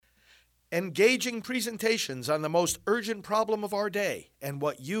engaging presentations on the most urgent problem of our day and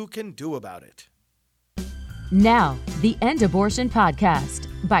what you can do about it. Now, the End Abortion Podcast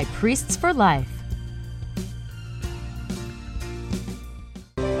by Priests for Life.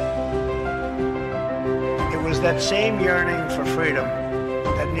 It was that same yearning for freedom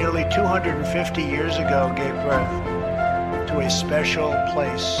that nearly 250 years ago gave birth to a special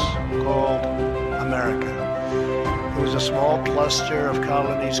place called America. It was a small cluster of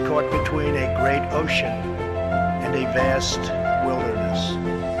colonies caught between a great ocean and a vast wilderness.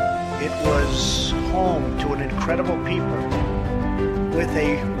 It was home to an incredible people with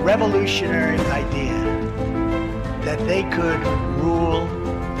a revolutionary idea that they could rule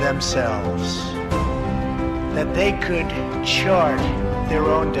themselves, that they could chart their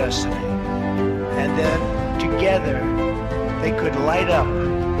own destiny, and then together they could light up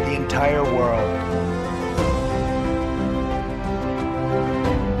the entire world.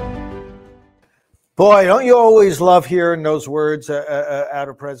 Boy, don't you always love hearing those words out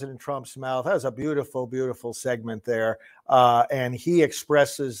of President Trump's mouth? That was a beautiful, beautiful segment there. And he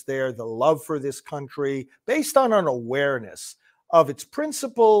expresses there the love for this country based on an awareness of its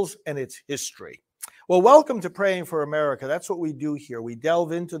principles and its history. Well, welcome to Praying for America. That's what we do here. We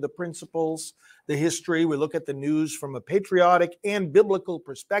delve into the principles, the history. We look at the news from a patriotic and biblical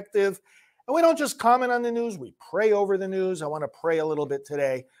perspective. And we don't just comment on the news. We pray over the news. I want to pray a little bit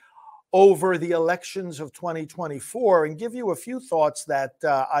today over the elections of 2024 and give you a few thoughts that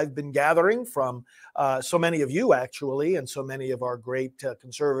I've been gathering from so many of you, actually, and so many of our great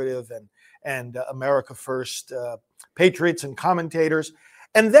conservative and America First patriots and commentators.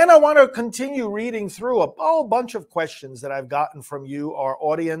 And then I want to continue reading through a whole bunch of questions that I've gotten from you, our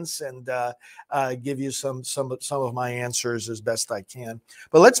audience, and give you some of my answers as best I can.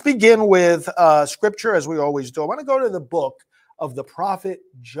 But let's begin with scripture, as we always do. I want to go to the book of the prophet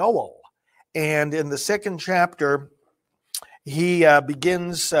Joel. And in the second chapter, he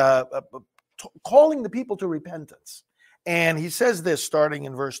begins calling the people to repentance. And he says this, starting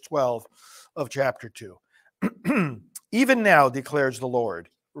in verse 12 of chapter 2. Even now, declares the Lord,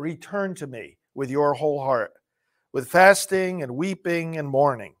 return to me with your whole heart, with fasting and weeping and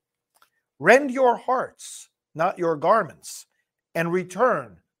mourning. Rend your hearts, not your garments, and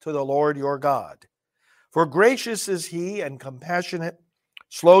return to the Lord your God. For gracious is he and compassionate,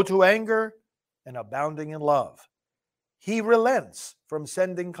 slow to anger, and abounding in love. He relents from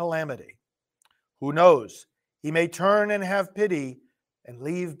sending calamity. Who knows? He may turn and have pity and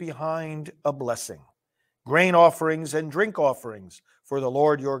leave behind a blessing, grain offerings and drink offerings for the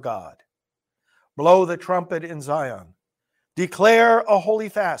Lord your God. Blow the trumpet in Zion. Declare a holy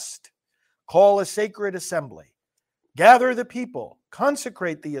fast. Call a sacred assembly. Gather the people.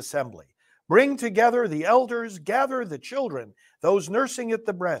 Consecrate the assembly. Bring together the elders, gather the children, those nursing at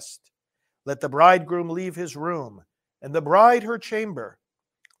the breast. Let the bridegroom leave his room, and the bride her chamber.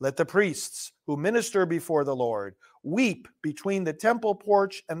 Let the priests who minister before the Lord weep between the temple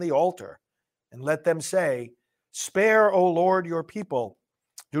porch and the altar, and let them say, spare, O Lord, your people.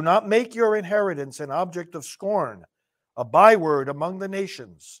 Do not make your inheritance an object of scorn, a byword among the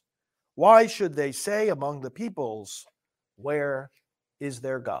nations. Why should they say among the peoples, where is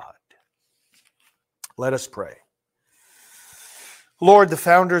their God? Let us pray. Lord, the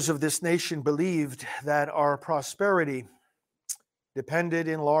founders of this nation believed that our prosperity depended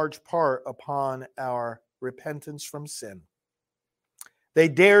in large part upon our repentance from sin. They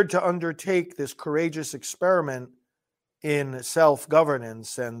dared to undertake this courageous experiment in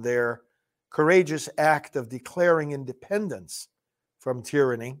self-governance, and their courageous act of declaring independence from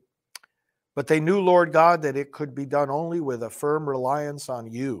tyranny. But they knew, Lord God, that it could be done only with a firm reliance on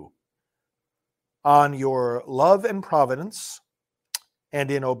you, on your love and providence, and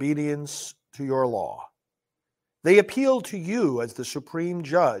in obedience to your law. They appeal to you as the supreme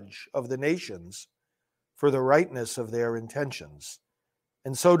judge of the nations for the rightness of their intentions.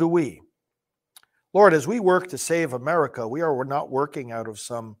 And so do we. Lord, as we work to save America, we're not working out of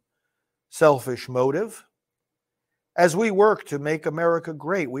some selfish motive. As we work to make America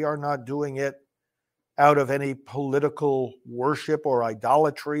great, we are not doing it out of any political worship or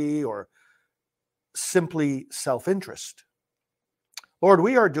idolatry or simply self-interest. Lord,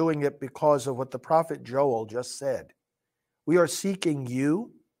 we are doing it because of what the prophet Joel just said. We are seeking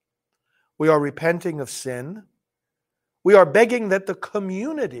you. We are repenting of sin. We are begging that the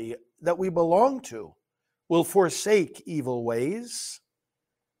community that we belong to will forsake evil ways.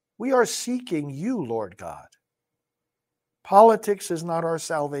 We are seeking you, Lord God. Politics is not our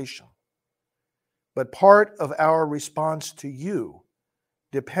salvation, but part of our response to you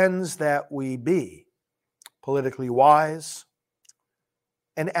depends that we be politically wise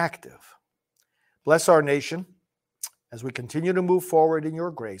and active. Bless our nation as we continue to move forward in your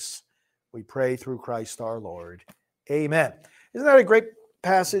grace. We pray through Christ our Lord. Amen. Isn't that a great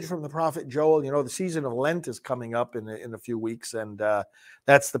passage from the prophet Joel? You know, the season of Lent is coming up in a few weeks, and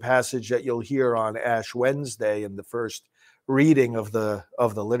that's the passage that you'll hear on Ash Wednesday in the first reading of the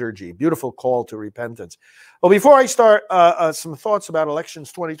liturgy. Beautiful call to repentance. Well, before I start, some thoughts about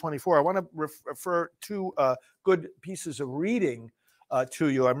elections 2024. I want to refer to good pieces of reading to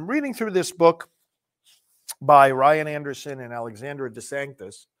you. I'm reading through this book by Ryan Anderson and Alexandra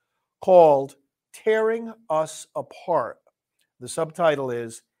DeSanctis called Tearing Us Apart. The subtitle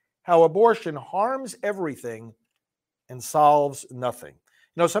is How Abortion Harms Everything and Solves Nothing.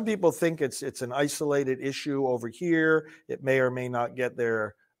 You know, some people think it's an isolated issue over here. It may or may not get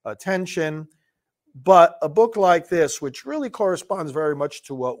their attention. But a book like this, which really corresponds very much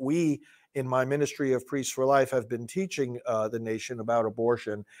to what we in my ministry of Priests for Life have been teaching the nation about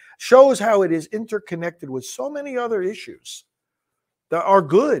abortion, shows how it is interconnected with so many other issues that are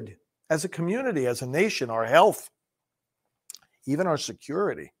good as a community, as a nation, our health, even our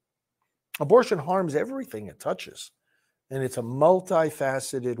security. Abortion harms everything it touches, and it's a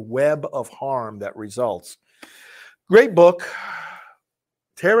multifaceted web of harm that results. Great book,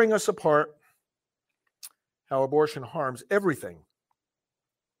 Tearing Us Apart, How Abortion Harms Everything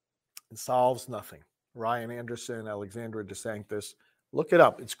and Solves Nothing. Ryan Anderson, Alexandra DeSanctis. Look it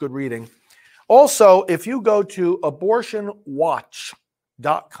up. It's good reading. Also, if you go to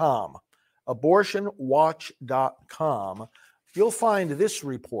abortionwatch.com, abortionwatch.com, you'll find this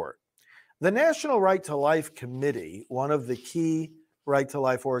report. The National Right to Life Committee, one of the key right to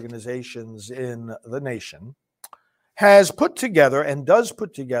life organizations in the nation, has put together and does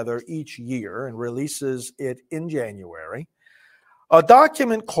put together each year and releases it in January, a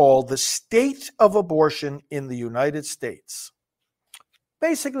document called The State of Abortion in the United States.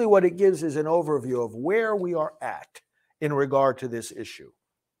 Basically, what it gives is an overview of where we are at in regard to this issue.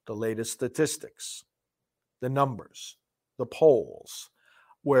 The latest statistics, the numbers, the polls,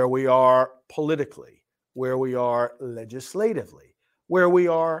 where we are politically, where we are legislatively, where we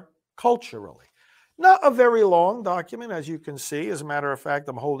are culturally. Not a very long document, as you can see. As a matter of fact,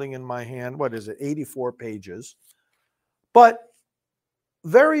 I'm holding in my hand, 84 pages. But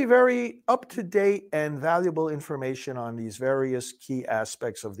very, very up-to-date and valuable information on these various key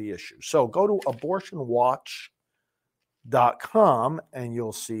aspects of the issue. So go to abortionwatch.com and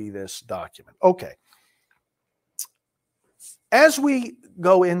you'll see this document. Okay. As we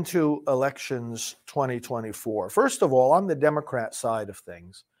go into elections 2024, first of all, on the Democrat side of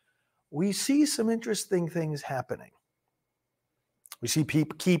things, we see some interesting things happening. We see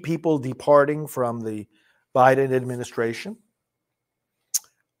key people departing from the Biden administration.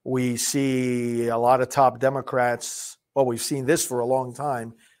 We see a lot of top Democrats, well, we've seen this for a long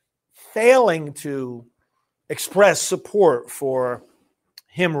time, failing to express support for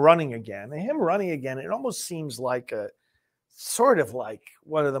him running again. And him running again, it almost seems like sort of like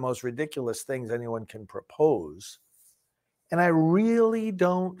one of the most ridiculous things anyone can propose. And I really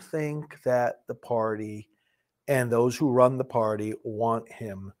don't think that the party and those who run the party want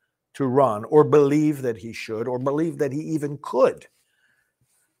him to run or believe that he should or believe that he even could.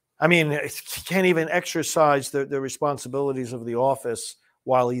 I mean, he can't even exercise the responsibilities of the office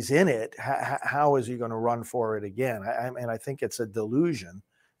while he's in it. How is he going to run for it again? I think it's a delusion,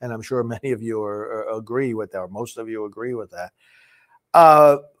 and I'm sure many of you agree with that, or most of you agree with that.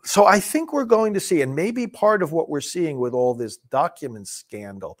 So I think we're going to see, and maybe part of what we're seeing with all this document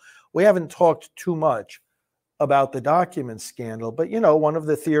scandal, we haven't talked too much about the document scandal, but, you know, one of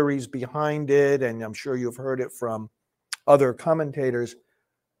the theories behind it, and I'm sure you've heard it from other commentators,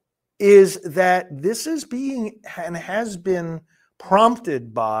 is that this is being and has been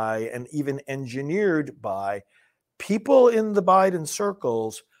prompted by and even engineered by people in the Biden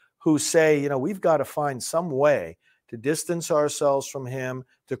circles who say, you know, we've got to find some way to distance ourselves from him,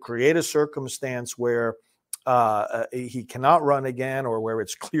 to create a circumstance where he cannot run again or where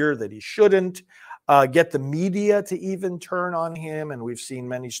it's clear that he shouldn't, get the media to even turn on him. And we've seen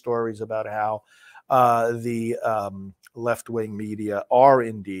many stories about how the left-wing media are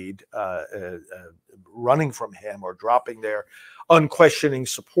indeed running from him or dropping their unquestioning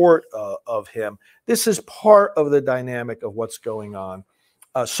support of him. This is part of the dynamic of what's going on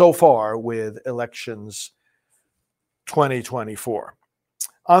so far with elections 2024.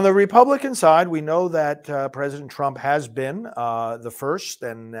 On the Republican side, we know that President Trump has been the first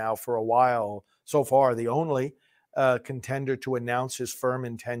and now for a while so far the only contender to announce his firm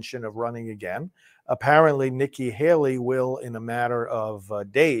intention of running again. Apparently, Nikki Haley will, in a matter of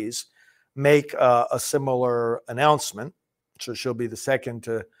days, make a similar announcement. So she'll be the second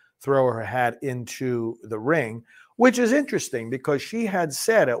to throw her hat into the ring, which is interesting because she had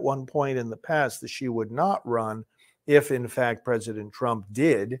said at one point in the past that she would not run if, in fact, President Trump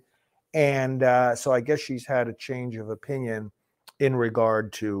did. And so I guess she's had a change of opinion in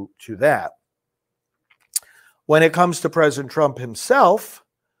regard to that. When it comes to President Trump himself,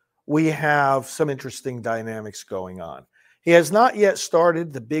 we have some interesting dynamics going on. He has not yet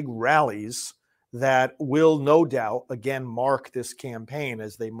started the big rallies that will no doubt, again, mark this campaign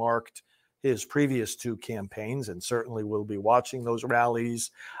as they marked his previous two campaigns, and certainly we'll be watching those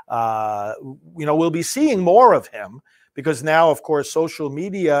rallies. We'll be seeing more of him because now, of course, social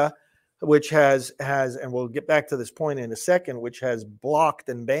media, which has, and we'll get back to this point in a second, which has blocked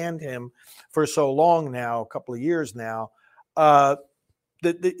and banned him for so long now, a couple of years now,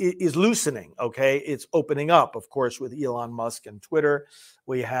 is loosening, okay? It's opening up, of course, with Elon Musk and Twitter.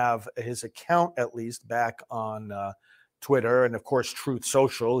 We have his account, at least, back on Twitter. And, of course, Truth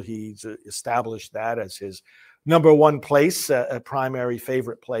Social, he's established that as his number one place, a primary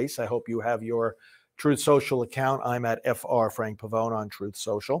favorite place. I hope you have your Truth Social account. I'm at FR Frank Pavone on Truth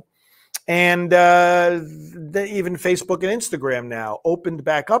Social. And even Facebook and Instagram now opened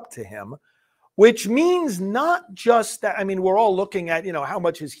back up to him, which means not just that. I mean, we're all looking at, how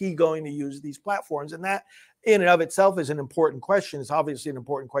much is he going to use these platforms? And that in and of itself is an important question. It's obviously an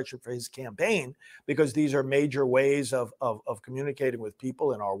important question for his campaign because these are major ways of communicating with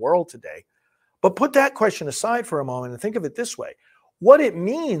people in our world today. But put that question aside for a moment and think of it this way. What it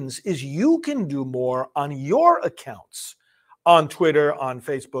means is you can do more on your accounts, on Twitter, on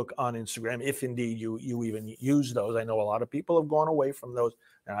Facebook, on Instagram, if indeed you even use those. I know a lot of people have gone away from those,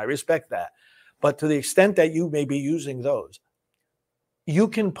 and I respect that. But to the extent that you may be using those, you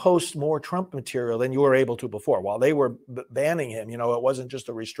can post more Trump material than you were able to before. While they were banning him, it wasn't just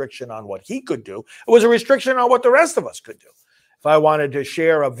a restriction on what he could do. It was a restriction on what the rest of us could do. If I wanted to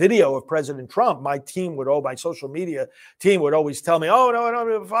share a video of President Trump, my social media team would always tell me, oh,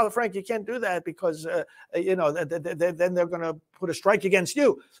 no, Father Frank, you can't do that because, then they're going to put a strike against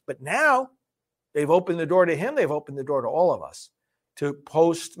you. But now they've opened the door to him. They've opened the door to all of us to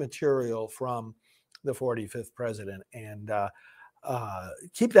post material from the 45th president. And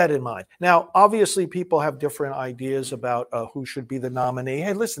keep that in mind. Now, obviously, people have different ideas about who should be the nominee.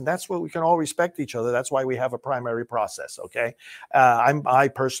 Hey, listen, that's what we can all respect each other. That's why we have a primary process, okay? I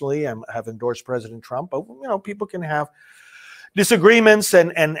personally have endorsed President Trump, but, people can have disagreements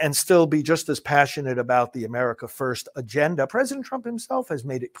and still be just as passionate about the America First agenda. President Trump himself has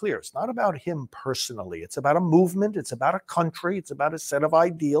made it clear. It's not about him personally. It's about a movement. It's about a country. It's about a set of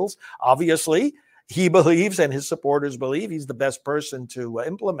ideals. Obviously, he believes and his supporters believe he's the best person to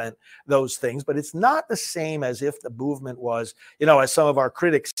implement those things. But it's not the same as if the movement was, as some of our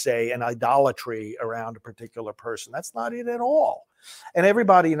critics say, an idolatry around a particular person. That's not it at all. And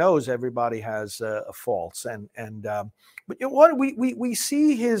everybody knows everybody has faults. But we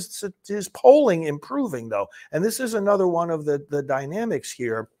see his polling improving, though. And this is another one of the dynamics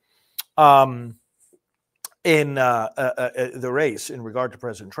here in the race in regard to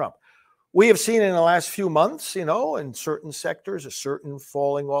President Trump. We have seen in the last few months, in certain sectors, a certain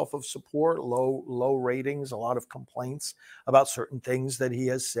falling off of support, low ratings, a lot of complaints about certain things that he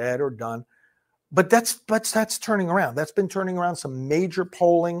has said or done. But that's turning around. That's been turning around. Some major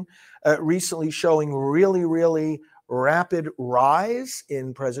polling recently showing really, really rapid rise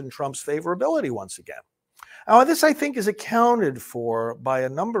in President Trump's favorability once again. Now, this, I think, is accounted for by a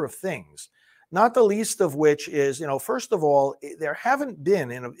number of things. Not the least of which is, first of all, there haven't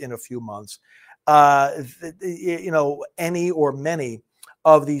been in a few months, any or many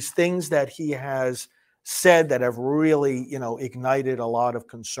of these things that he has said that have really, ignited a lot of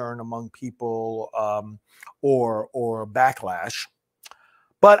concern among people or backlash.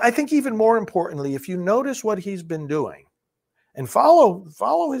 But I think even more importantly, if you notice what he's been doing and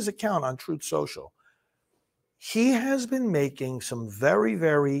follow his account on Truth Social, he has been making some very,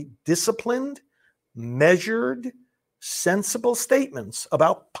 very disciplined, measured, sensible statements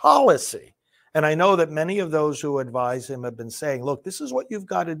about policy. And I know that many of those who advise him have been saying, look, this is what you've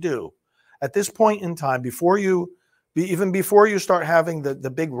got to do at this point in time before you start having the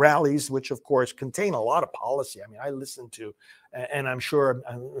big rallies, which of course contain a lot of policy. I mean, I listen to, and I'm sure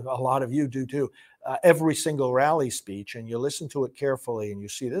a lot of you do too, every single rally speech, and you listen to it carefully and you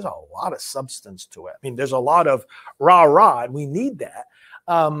see there's a lot of substance to it. I mean, there's a lot of rah-rah, and we need that.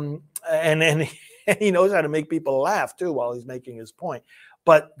 And he knows how to make people laugh too while he's making his point.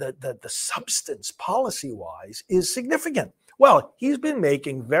 But the substance policy-wise is significant. Well, he's been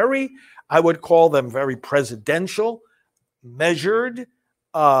making I would call them very presidential, measured,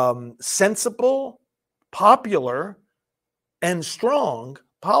 sensible, popular, and strong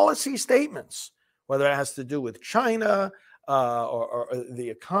policy statements, whether it has to do with China or the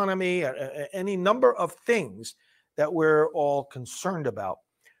economy, or any number of things that we're all concerned about.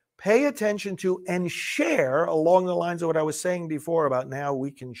 Pay attention to and share along the lines of what I was saying before about now we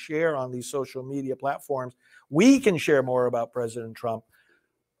can share on these social media platforms. We can share more about President Trump,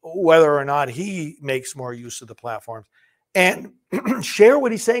 whether or not he makes more use of the platforms, and share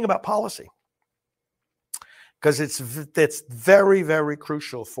what he's saying about policy. Because it's very, very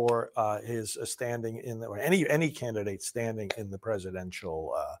crucial for his standing in the, or any candidate standing in the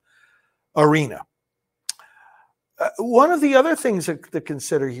presidential arena. One of the other things to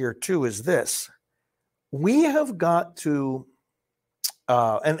consider here too is this: we have got to,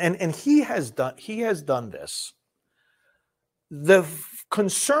 and he has done this. The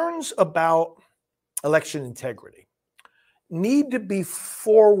concerns about election integrity need to be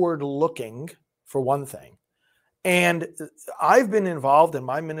forward-looking, for one thing. And I've been involved, and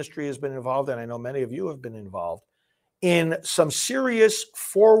my ministry has been involved, and I know many of you have been involved in some serious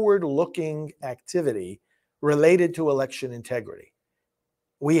forward-looking activity related to election integrity.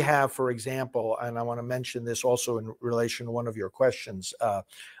 We have, for example, and I want to mention this also in relation to one of your questions,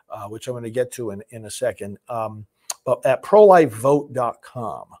 which I'm going to get to in a second, but at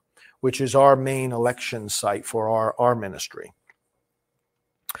prolifevote.com, which is our main election site for our ministry,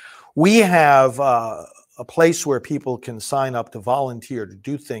 we have a place where people can sign up to volunteer to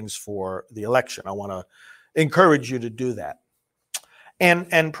do things for the election. I want to encourage you to do that. And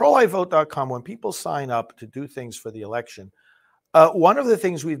prolifevote.com, when people sign up to do things for the election, one of the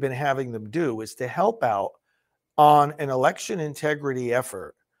things we've been having them do is to help out on an election integrity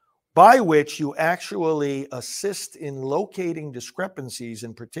effort by which you actually assist in locating discrepancies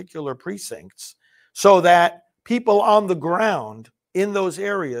in particular precincts so that people on the ground in those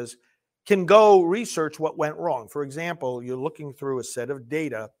areas can go research what went wrong. For example, you're looking through a set of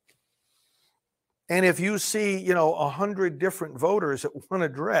data, and if you see, 100 different voters at one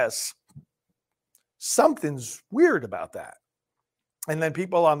address, something's weird about that. And then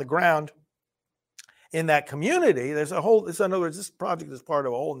people on the ground in that community, in other words, this project is part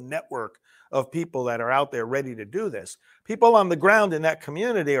of a whole network of people that are out there ready to do this. People on the ground in that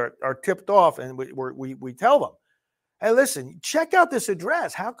community are tipped off, and we tell them, hey, listen, check out this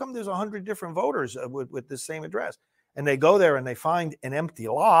address. How come there's 100 different voters with the same address? And they go there and they find an empty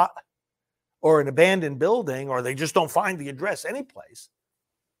lot or an abandoned building, or they just don't find the address anyplace.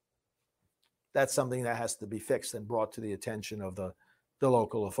 That's something that has to be fixed and brought to the attention of the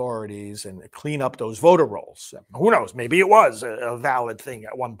local authorities and clean up those voter rolls. Who knows? Maybe it was a valid thing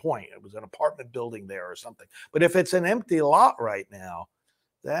at one point. It was an apartment building there or something. But if it's an empty lot right now,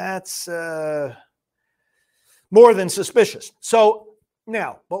 that's more than suspicious. So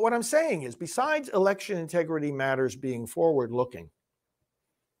now, but what I'm saying is, besides election integrity matters being forward-looking,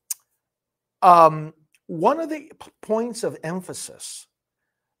 one of the points of emphasis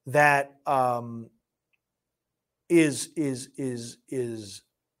that is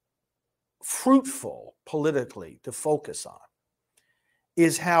fruitful politically to focus on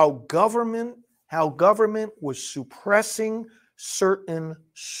is how government was suppressing certain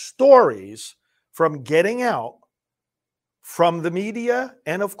stories from getting out from the media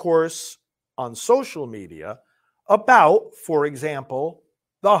and, of course, on social media about, for example,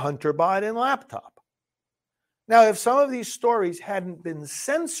 the Hunter Biden laptop. Now, if some of these stories hadn't been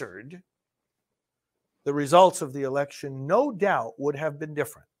censored, the results of the election, no doubt, would have been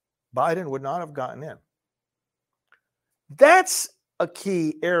different. Biden would not have gotten in. That's a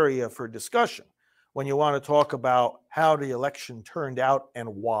key area for discussion when you want to talk about how the election turned out and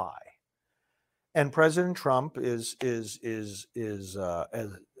why. And President Trump is as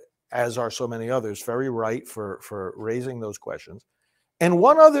are so many others, very right for raising those questions. And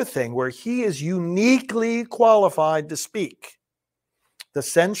one other thing where he is uniquely qualified to speak: the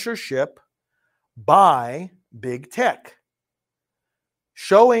censorship by big tech,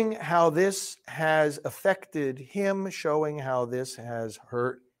 showing how this has affected him, showing how this has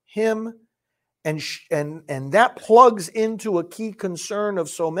hurt him, and that plugs into a key concern of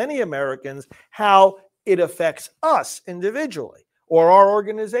so many Americans, how it affects us individually, or our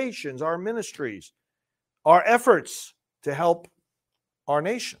organizations, our ministries, our efforts to help our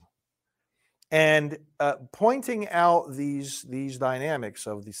nation. And pointing out these dynamics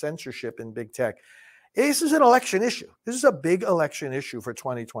of the censorship in big tech, this is an election issue. This is a big election issue for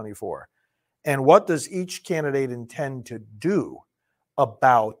 2024. And what does each candidate intend to do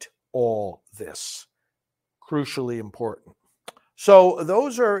about all this? Crucially important. So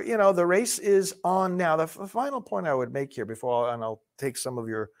those are, the race is on now. The final point I would make here I'll take some of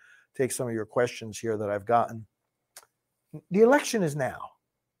your questions here that I've gotten. The election is now.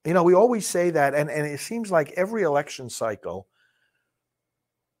 You know, we always say that, and it seems like every election cycle,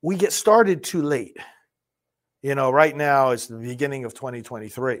 we get started too late. You know, right now it's the beginning of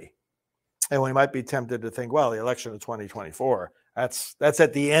 2023. And we might be tempted to think, well, the election of 2024, that's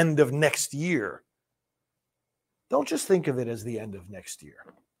at the end of next year. Don't just think of it as the end of next year.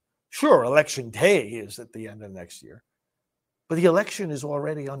 Sure, election day is at the end of next year, but the election is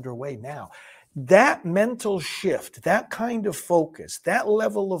already underway now. That mental shift, that kind of focus, that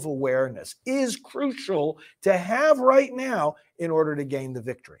level of awareness is crucial to have right now in order to gain the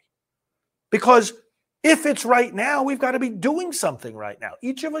victory. Because if it's right now, we've got to be doing something right now.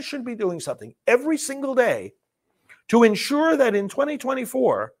 Each of us should be doing something every single day to ensure that in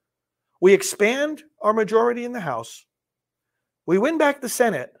 2024, we expand our majority in the House, we win back the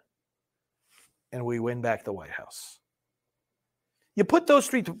Senate, and we win back the White House. You put those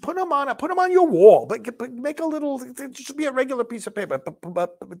three, put them on your wall, but make a little, just be a regular piece of paper,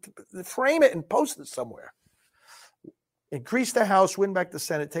 but frame it and post it somewhere. Increase the House, win back the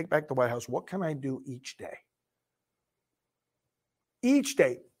Senate, take back the White House. What can I do each day? Each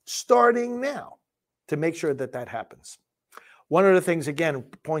day, starting now, to make sure that that happens. One of the things, again,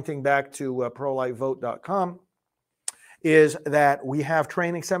 pointing back to prolifevote.com, is that we have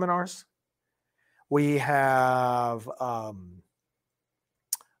training seminars. We have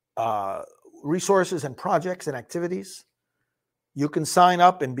resources and projects and activities. You can sign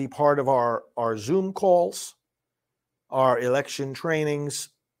up and be part of our Zoom calls, our election trainings.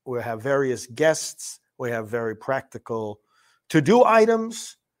 We have various guests. We have very practical to-do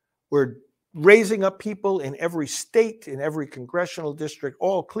items. We're raising up people in every state, in every congressional district,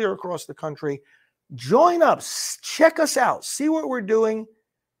 all clear across the country. Join up, check us out, see what we're doing,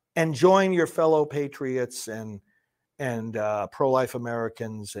 and join your fellow patriots and pro-life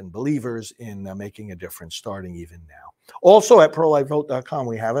Americans and believers in making a difference starting even now. Also at prolifevote.com,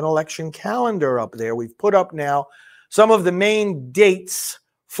 we have an election calendar up there. We've put up now some of the main dates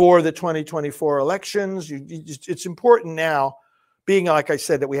for the 2024 elections. It's important now, being, like I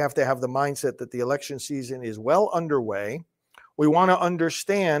said, that we have to have the mindset that the election season is well underway. We want to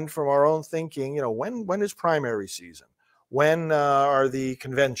understand from our own thinking, you know, when is primary season? When are the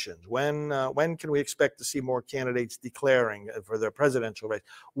conventions? When can we expect to see more candidates declaring for the presidential race?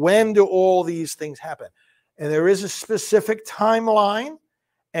 When do all these things happen? And there is a specific timeline,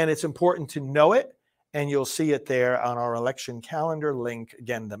 and it's important to know it. And you'll see it there on our election calendar link.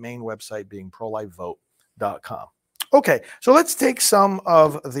 Again, the main website being prolifevote.com. Okay, so let's take some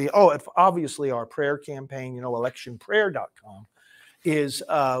of the, obviously our prayer campaign, you know, electionprayer.com is,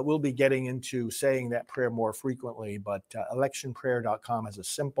 we'll be getting into saying that prayer more frequently, but electionprayer.com is a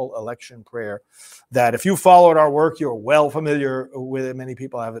simple election prayer that if you followed our work, you're well familiar with it. Many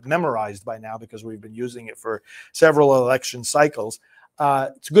people have it memorized by now because we've been using it for several election cycles.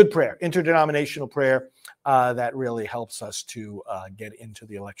 It's a good prayer, interdenominational prayer that really helps us to get into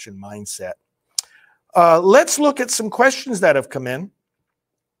the election mindset. Let's look at some questions that have come in.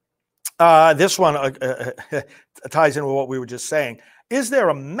 This one ties in with what we were just saying. Is there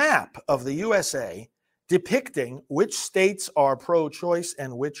a map of the USA depicting which states are pro-choice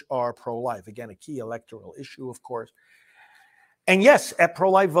and which are pro-life? Again, a key electoral issue, of course. And yes, at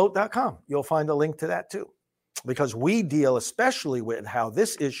prolifevote.com, you'll find a link to that too, because we deal especially with how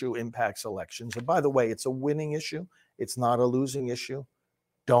this issue impacts elections. And by the way, it's a winning issue. It's not a losing issue.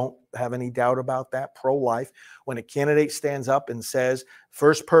 Don't have any doubt about that. Pro-life, when a candidate stands up and says,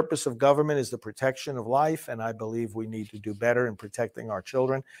 first purpose of government is the protection of life, and I believe we need to do better in protecting our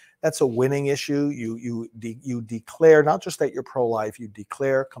children, that's a winning issue. You declare not just that you're pro-life, you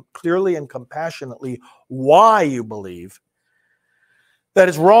declare clearly and compassionately why you believe that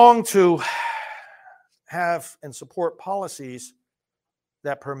it's wrong to have and support policies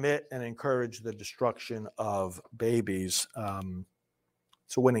that permit and encourage the destruction of babies.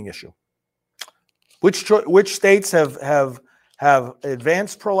 It's a winning issue. Which states have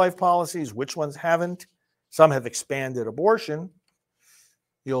advanced pro-life policies? Which ones haven't? Some have expanded abortion.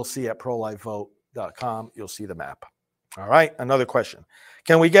 You'll see at prolifevote.com. You'll see the map. All right, another question.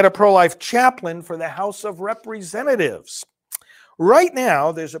 Can we get a pro-life chaplain for the House of Representatives? Right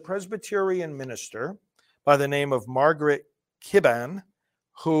now, there's a Presbyterian minister by the name of Margaret Kibben,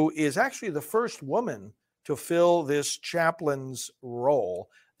 who is actually the first woman to fill this chaplain's role.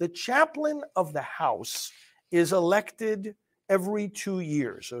 The chaplain of the House is elected every 2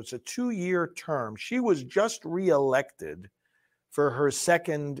 years. So it's a 2-year term. She was just reelected for her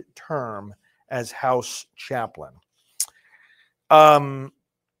second term as House chaplain. I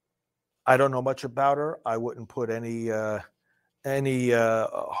don't know much about her. I wouldn't put any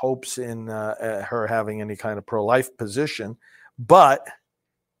hopes in her having any kind of pro-life position, but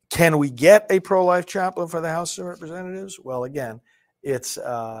Can we get a pro-life chaplain for the House of Representatives? Well, again, it's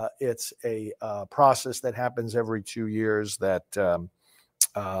a process that happens every 2 years that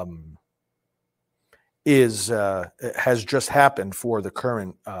has just happened for the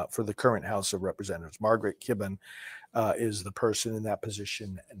current House of Representatives. Margaret Kibben is the person in that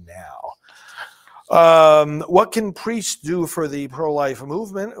position now. What can priests do for the pro-life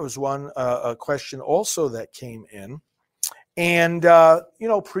movement? It was a question also that came in. And,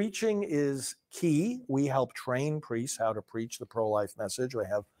 preaching is key. We help train priests how to preach the pro-life message.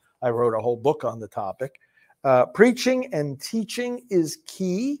 I wrote a whole book on the topic. Preaching and teaching is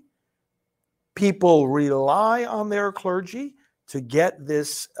key. People rely on their clergy to get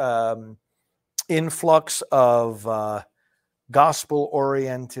this influx of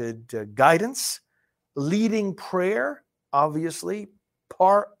gospel-oriented guidance. Leading prayer, obviously,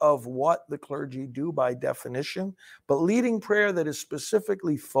 part of what the clergy do by definition, but leading prayer that is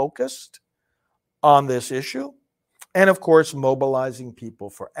specifically focused on this issue. And of course, mobilizing people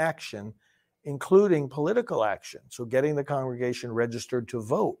for action, including political action. So getting the congregation registered to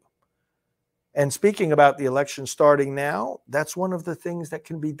vote. And speaking about the election starting now, that's one of the things that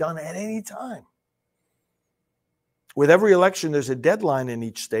can be done at any time. With every election, there's a deadline in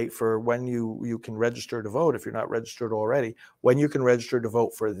each state for when you can register to vote, if you're not registered already, when you can register to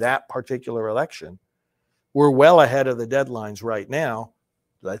vote for that particular election. We're well ahead of the deadlines right now.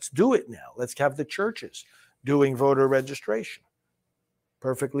 Let's do it now. Let's have the churches doing voter registration.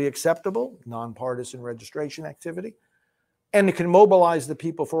 Perfectly acceptable, nonpartisan registration activity. And it can mobilize the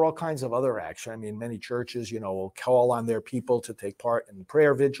people for all kinds of other action. I mean, many churches, will call on their people to take part in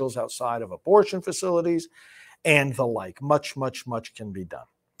prayer vigils outside of abortion facilities and the like. Much, much, much can be done.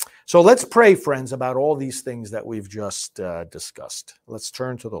 So let's pray, friends, about all these things that we've just discussed. Let's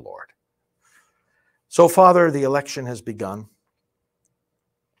turn to the Lord. So, Father, the election has begun.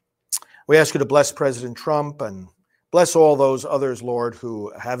 We ask you to bless President Trump and bless all those others, Lord,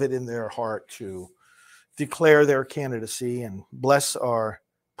 who have it in their heart to declare their candidacy, and bless our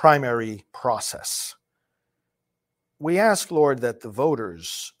primary process. We ask, Lord, that the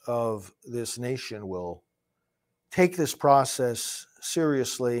voters of this nation will take this process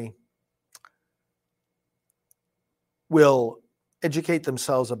seriously, will educate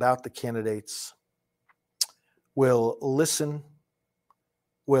themselves about the candidates, will listen,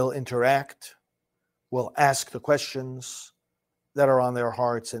 will interact, will ask the questions that are on their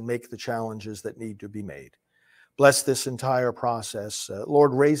hearts, and make the challenges that need to be made. Bless this entire process.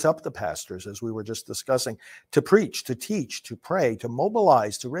 Lord, raise up the pastors, as we were just discussing, to preach, to teach, to pray, to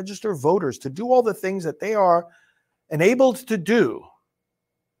mobilize, to register voters, to do all the things that they are enabled to do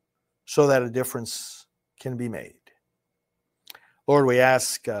so that a difference can be made. Lord, we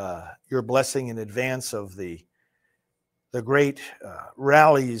ask your blessing in advance of the great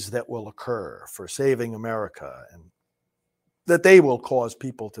rallies that will occur for Saving America, and that they will cause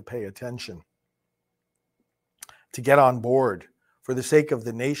people to pay attention, to get on board for the sake of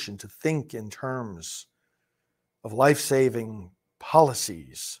the nation, to think in terms of life-saving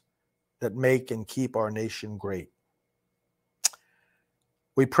policies that make and keep our nation great.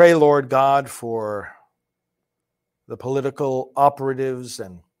 We pray, Lord God, for the political operatives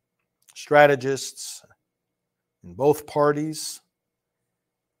and strategists in both parties.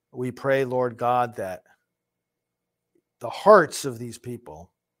 We pray, Lord God, that the hearts of these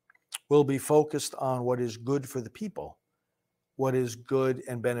people will be focused on what is good for the people, what is good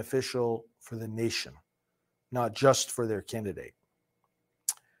and beneficial for the nation, not just for their candidate.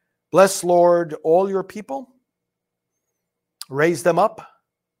 Bless, Lord, all your people. Raise them up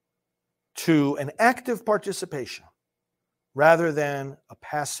to an active participation rather than a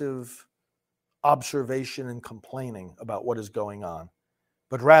passive observation and complaining about what is going on,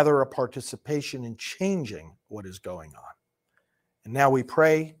 but rather a participation in changing what is going on. And now we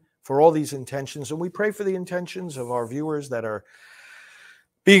pray for all these intentions, and we pray for the intentions of our viewers that are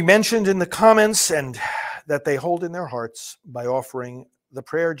being mentioned in the comments, and that they hold in their hearts by offering the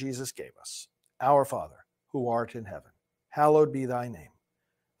prayer Jesus gave us. Our Father, who art in heaven, hallowed be thy name.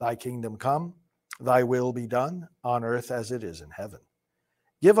 Thy kingdom come, thy will be done, on earth as it is in heaven.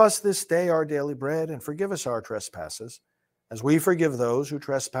 Give us this day our daily bread, and forgive us our trespasses, as we forgive those who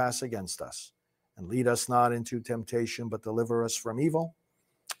trespass against us. And lead us not into temptation, but deliver us from evil.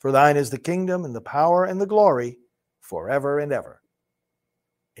 For thine is the kingdom, and the power, and the glory, forever and ever.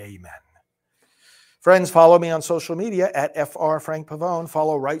 Amen. Friends, follow me on social media at FR Frank Pavone.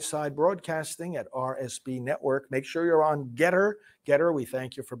 Follow Right Side Broadcasting at RSB Network. Make sure you're on Getter. Getter, we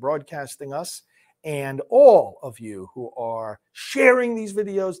thank you for broadcasting us. And all of you who are sharing these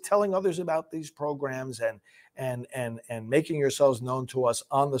videos, telling others about these programs, and making yourselves known to us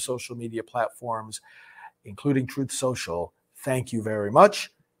on the social media platforms, including Truth Social. Thank you very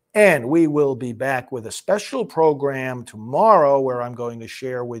much. And we will be back with a special program tomorrow where I'm going to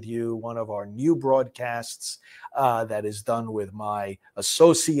share with you one of our new broadcasts that is done with my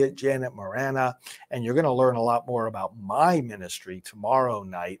associate, Janet Marana. And you're going to learn a lot more about my ministry tomorrow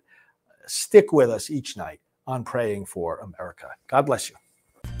night. Stick with us each night on Praying for America. God bless you.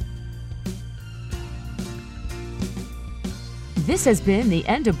 This has been the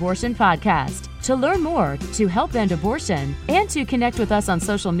End Abortion Podcast. To learn more, to help end abortion, and to connect with us on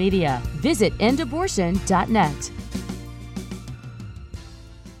social media, visit endabortion.net.